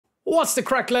What's the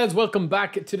crack, lads? Welcome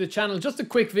back to the channel. Just a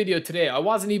quick video today. I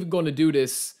wasn't even going to do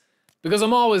this because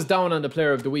I'm always down on the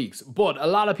player of the weeks, but a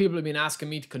lot of people have been asking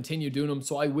me to continue doing them,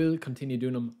 so I will continue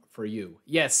doing them for you.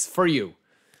 Yes, for you.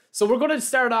 So we're going to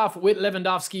start off with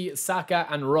Lewandowski, Saka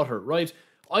and Rutter, right?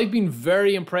 I've been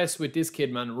very impressed with this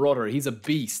kid, man, Rutter. He's a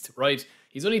beast, right?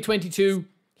 He's only 22.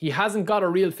 He hasn't got a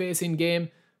real face in game,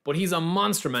 but he's a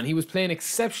monster, man. He was playing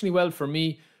exceptionally well for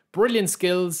me. Brilliant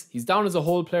skills. He's down as a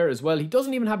whole player as well. He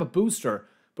doesn't even have a booster,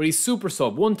 but he's super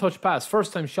sub. One touch pass,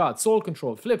 first time shot, soul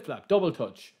control, flip flap, double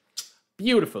touch.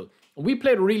 Beautiful. And we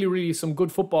played really some good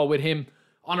football with him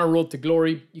on our road to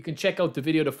glory. You can check out the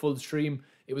video, the full stream.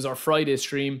 It was our Friday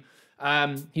stream.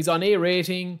 He's on A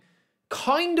rating.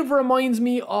 Kind of reminds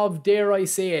me of, dare I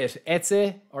say it,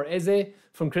 Eze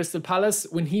from Crystal Palace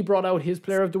when he brought out his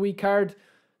player of the week card.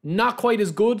 Not quite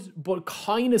as good, but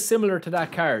kind of similar to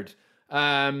that card.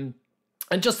 And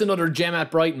just another gem at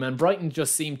Brighton, man. Brighton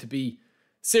just seem to be,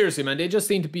 seriously, man, they just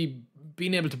seem to be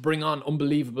being able to bring on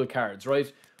unbelievable cards, right?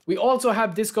 We also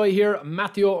have this guy here,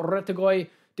 Matteo Retegui.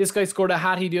 This guy scored a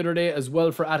hattie the other day as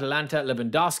well for Atalanta.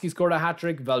 Lewandowski scored a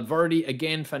hat-trick. Valverde,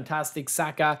 again, fantastic.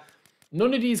 Saka.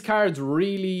 None of these cards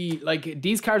really, like,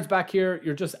 these cards back here,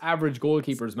 you're just average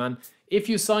goalkeepers, man. If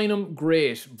you sign them,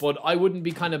 great. But I wouldn't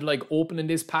be kind of like opening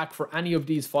this pack for any of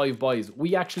these 5 buys.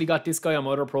 We actually got this guy on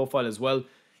my other profile as well.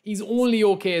 He's only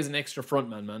okay as an extra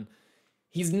frontman, man.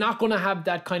 He's not going to have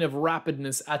that kind of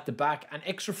rapidness at the back. An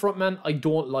extra frontman, I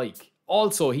don't like.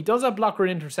 Also, he does have blocker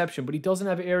and interception, but he doesn't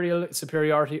have aerial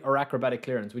superiority or acrobatic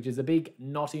clearance, which is a big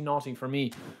naughty for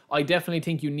me. I definitely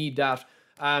think you need that.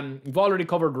 We've already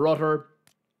covered Rutter.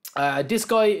 This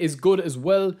guy is good as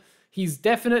well. He's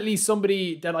definitely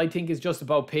somebody that I think is just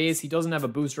about pace. He doesn't have a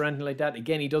boost or anything like that.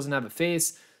 Again, he doesn't have a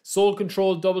face. Soul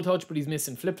control, double touch, but he's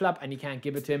missing flip-flap and you can't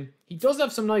give it to him. He does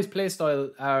have some nice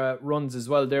playstyle runs as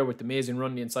well there with the amazing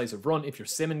run, the incisive run if you're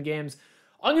simming games.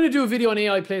 I'm going to do a video on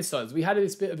AI playstyles. We had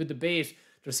this bit of a debate.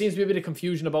 There seems to be a bit of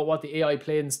confusion about what the AI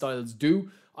playing styles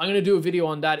do. I'm going to do a video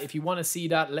on that. If you want to see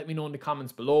that, let me know in the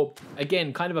comments below.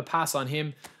 Again, kind of a pass on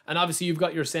him. And obviously, you've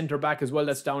got your centre back as well.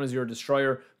 That's down as your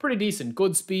destroyer. Pretty decent.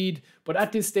 Good speed. But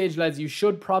at this stage, lads, you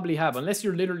should probably have, unless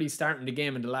you're literally starting the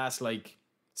game in the last, like,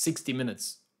 60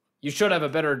 minutes, you should have a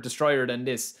better destroyer than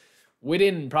this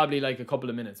within probably, like, a couple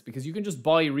of minutes. Because you can just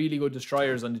buy really good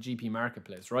destroyers on the GP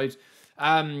Marketplace, right?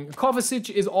 Kovacic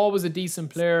is always a decent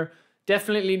player.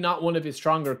 Definitely not one of his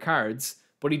stronger cards.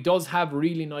 But he does have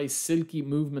really nice silky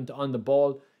movement on the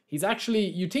ball. He's actually,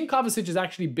 you think Kovacic is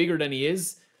actually bigger than he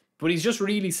is, but he's just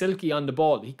really silky on the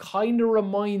ball. He kind of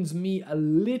reminds me a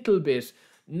little bit,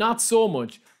 not so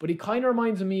much, but he kind of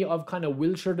reminds me of kind of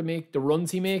Wilshere to make the runs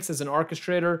he makes as an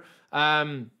orchestrator.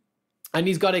 And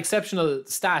he's got exceptional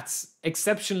stats,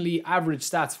 exceptionally average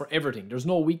stats for everything. There's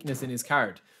no weakness in his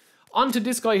card. On to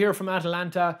this guy here from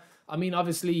Atalanta. I mean,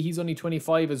 obviously, he's only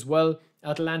 25 as well.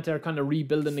 Atalanta are kind of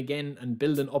rebuilding again and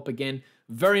building up again.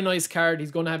 Very nice card. He's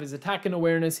going to have his attacking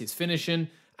awareness, his finishing,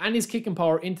 and his kicking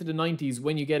power into the 90s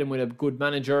when you get him with a good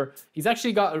manager. He's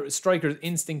actually got a striker's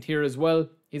instinct here as well.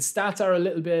 His stats are a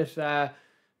little bit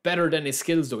better than his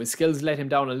skills, though. His skills let him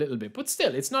down a little bit. But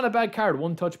still, it's not a bad card.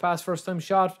 One touch pass, first time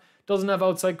shot. Doesn't have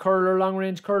outside curler, long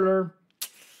range curler.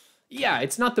 Yeah,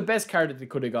 it's not the best card that they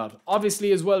could have got.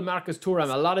 Obviously, as well, Marcus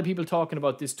Thuram. A lot of people talking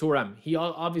about this Thuram. He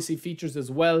obviously features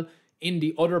as well in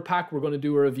the other pack. We're going to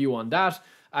do a review on that,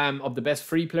 of the best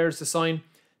free players to sign.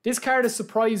 This card has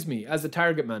surprised me as a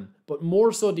target man, but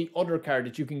more so the other card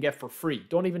that you can get for free.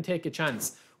 Don't even take a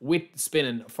chance with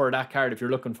spinning for that card if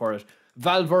you're looking for it.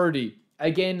 Valverde.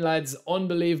 Again, lads,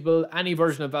 unbelievable. Any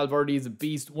version of Valverde is a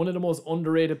beast. One of the most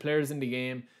underrated players in the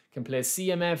game. Can play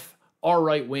CMF or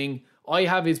right wing. I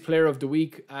have his player of the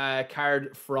week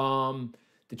card from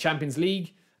the Champions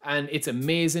League, and it's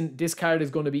amazing. This card is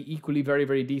going to be equally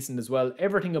very decent as well.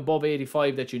 Everything above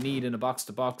 85 that you need in a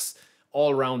box-to-box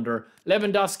all-rounder.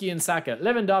 Lewandowski and Saka.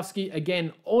 Lewandowski,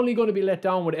 again, only going to be let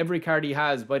down with every card he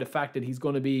has by the fact that he's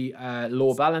going to be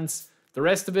low balance. The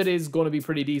rest of it is going to be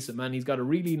pretty decent, man. He's got a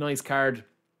really nice card.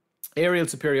 Aerial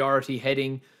superiority,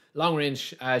 heading,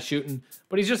 long-range shooting,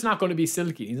 but he's just not going to be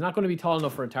silky. He's not going to be tall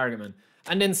enough for a target man.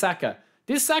 And then Saka.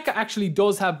 This Saka actually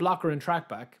does have blocker and track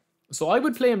back. So I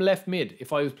would play him left mid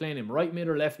if I was playing him. Right mid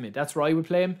or left mid. That's where I would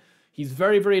play him. He's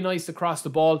very nice across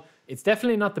the ball. It's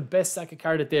definitely not the best Saka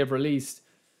card that they've released.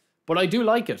 But I do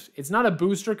like it. It's not a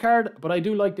booster card, but I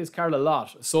do like this card a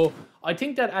lot. So I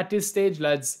think that at this stage,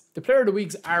 lads, the player of the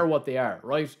weeks are what they are,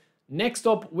 right? Next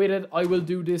up with it, I will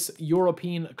do this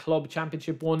European Club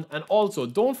Championship one. And also,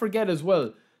 don't forget as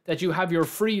well that you have your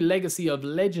free Legacy of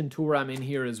Legend Thuram in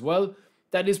here as well.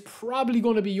 That is probably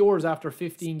going to be yours after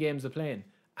 15 games of playing.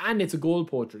 and it's a goal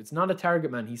poacher. It's not a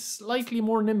target man. He's slightly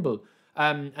more nimble,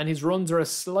 and his runs are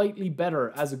slightly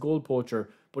better as a goal poacher,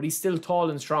 but he's still tall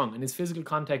and strong, and his physical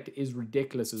contact is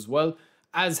ridiculous as well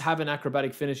as having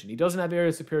acrobatic finishing. He doesn't have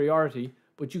area superiority,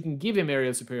 but you can give him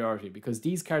area superiority because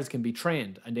these cards can be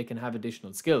trained and they can have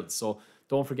additional skills. So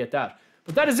don't forget that.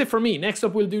 But that is it for me. Next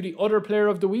up, we'll do the other player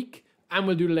of the week and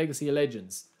we'll do the Legacy of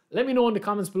Legends. Let me know in the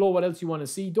comments below what else you want to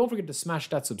see. Don't forget to smash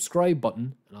that subscribe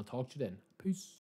button and I'll talk to you then. Peace.